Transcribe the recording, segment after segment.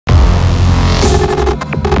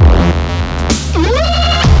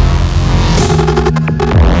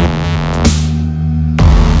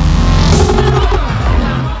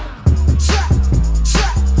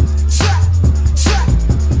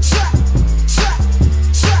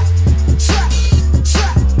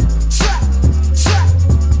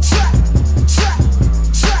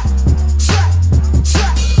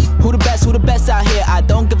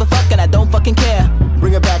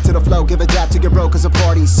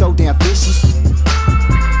so damn fishy.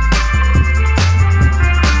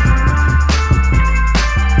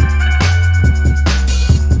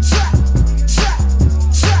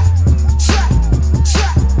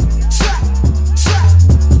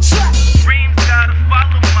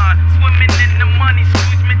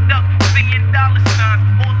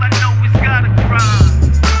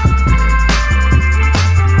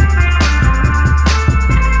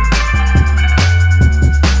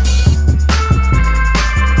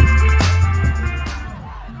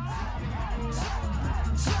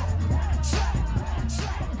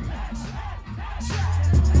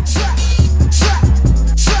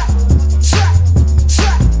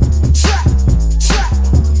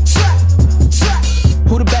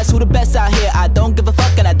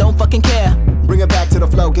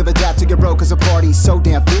 Give a dap to get broke, cause a party's so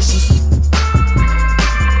damn fishy.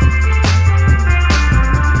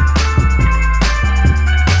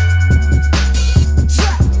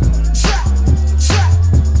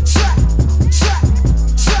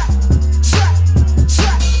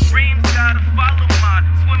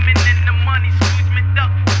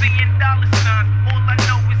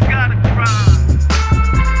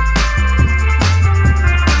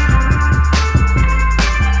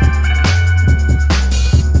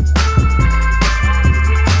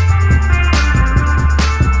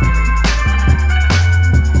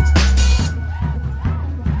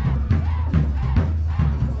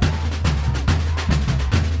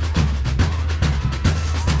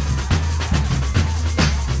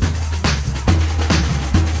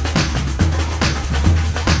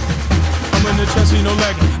 No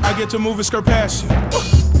leg, I get to move and skirt past you.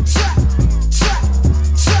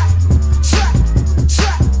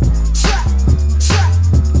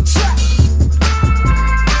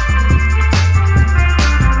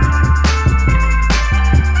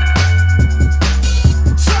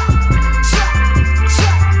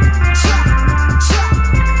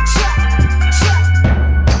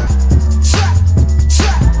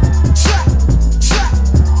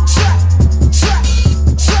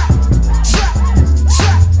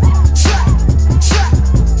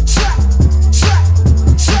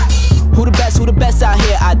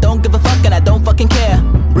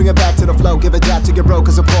 Give a dap to get broke,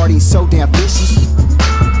 cause a party's so damn fishy.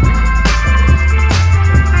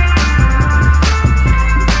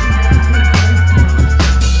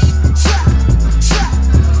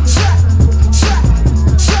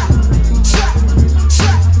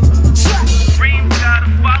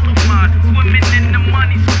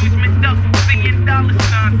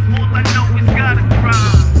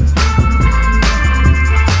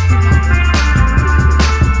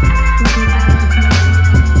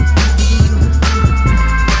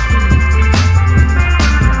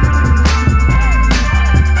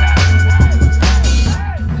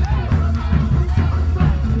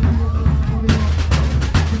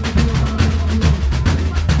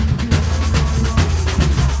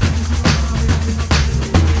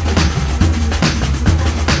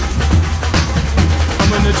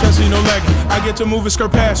 No leg, I get to move and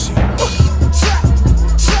skirt past you.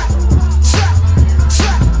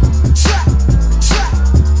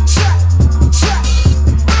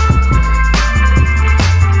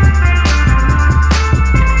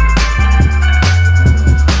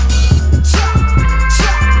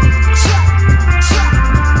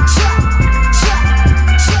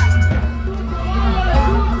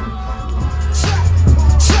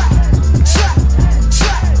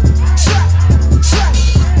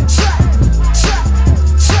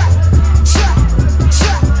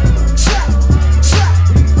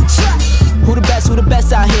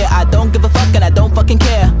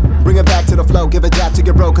 Give a dap to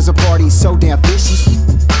get broke, cause a party's so damn fishy.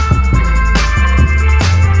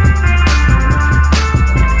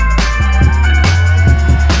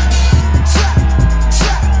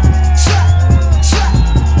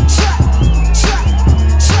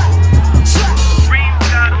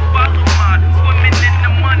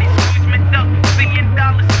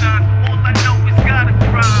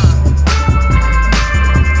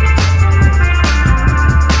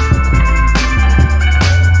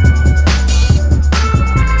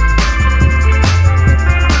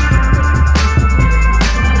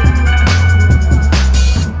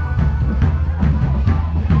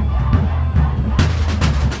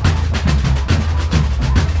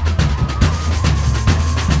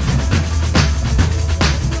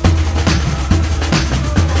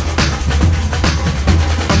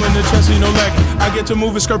 No leg, I get to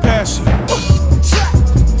move and skirt past you.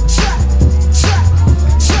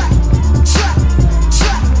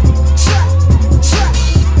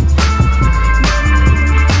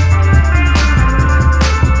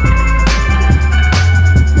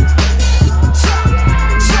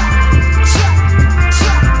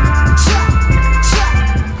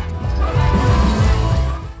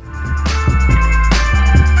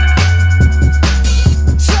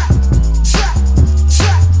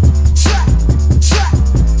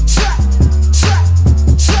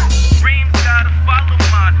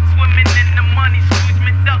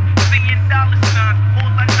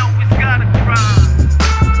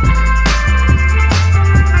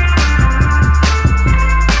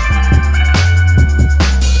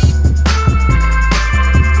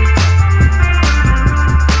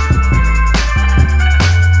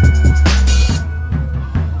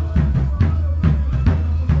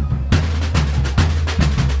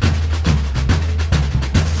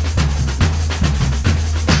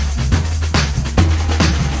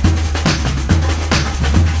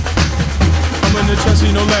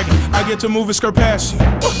 to move a skirt past you.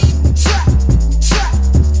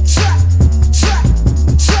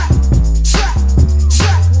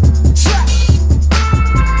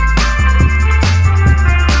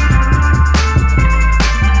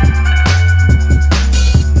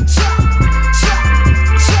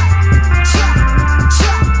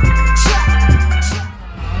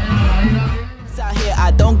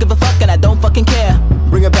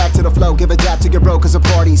 Bring it back to the flow, give a dap to get broke, cause the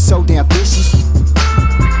party's so damn fishy.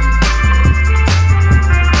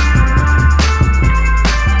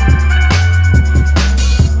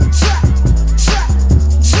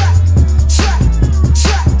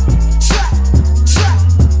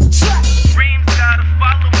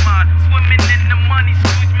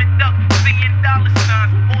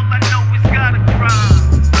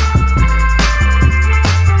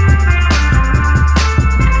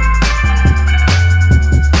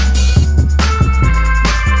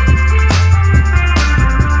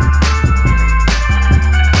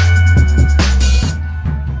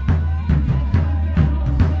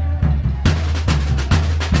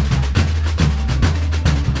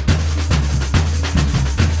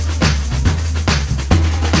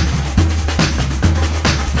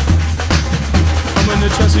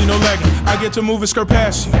 No lagging, I get to move a skirt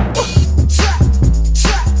past you.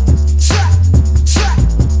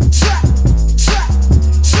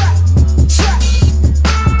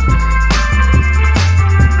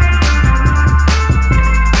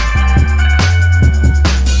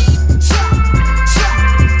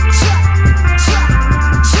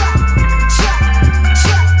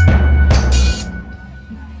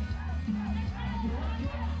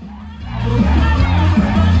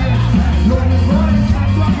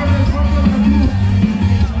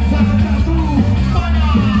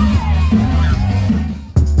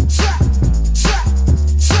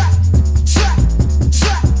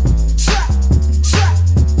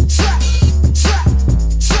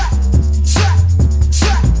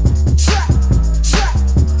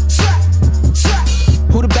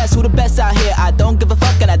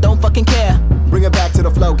 Bring it back to the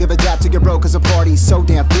flow, give a dap to get broke, cause the party's so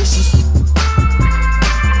damn fishy.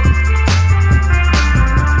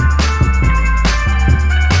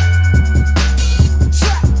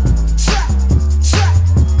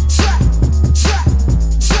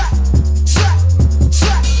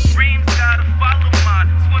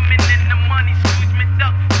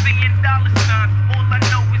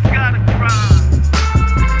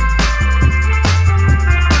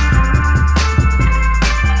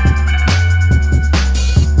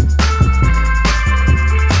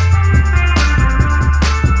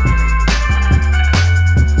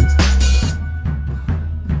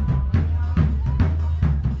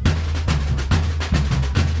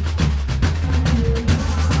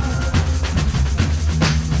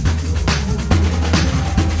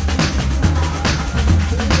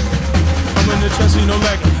 No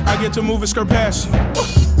lagging, I get to move a skirt past you.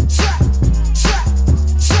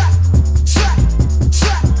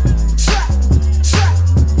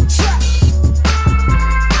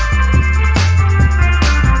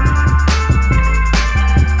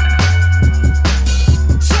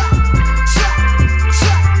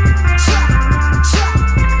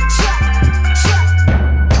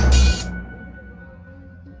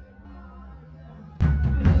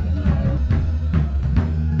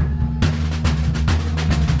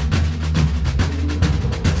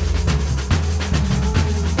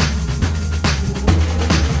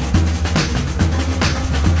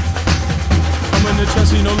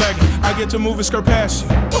 No lagging, I get to move a skirt past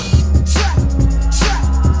you.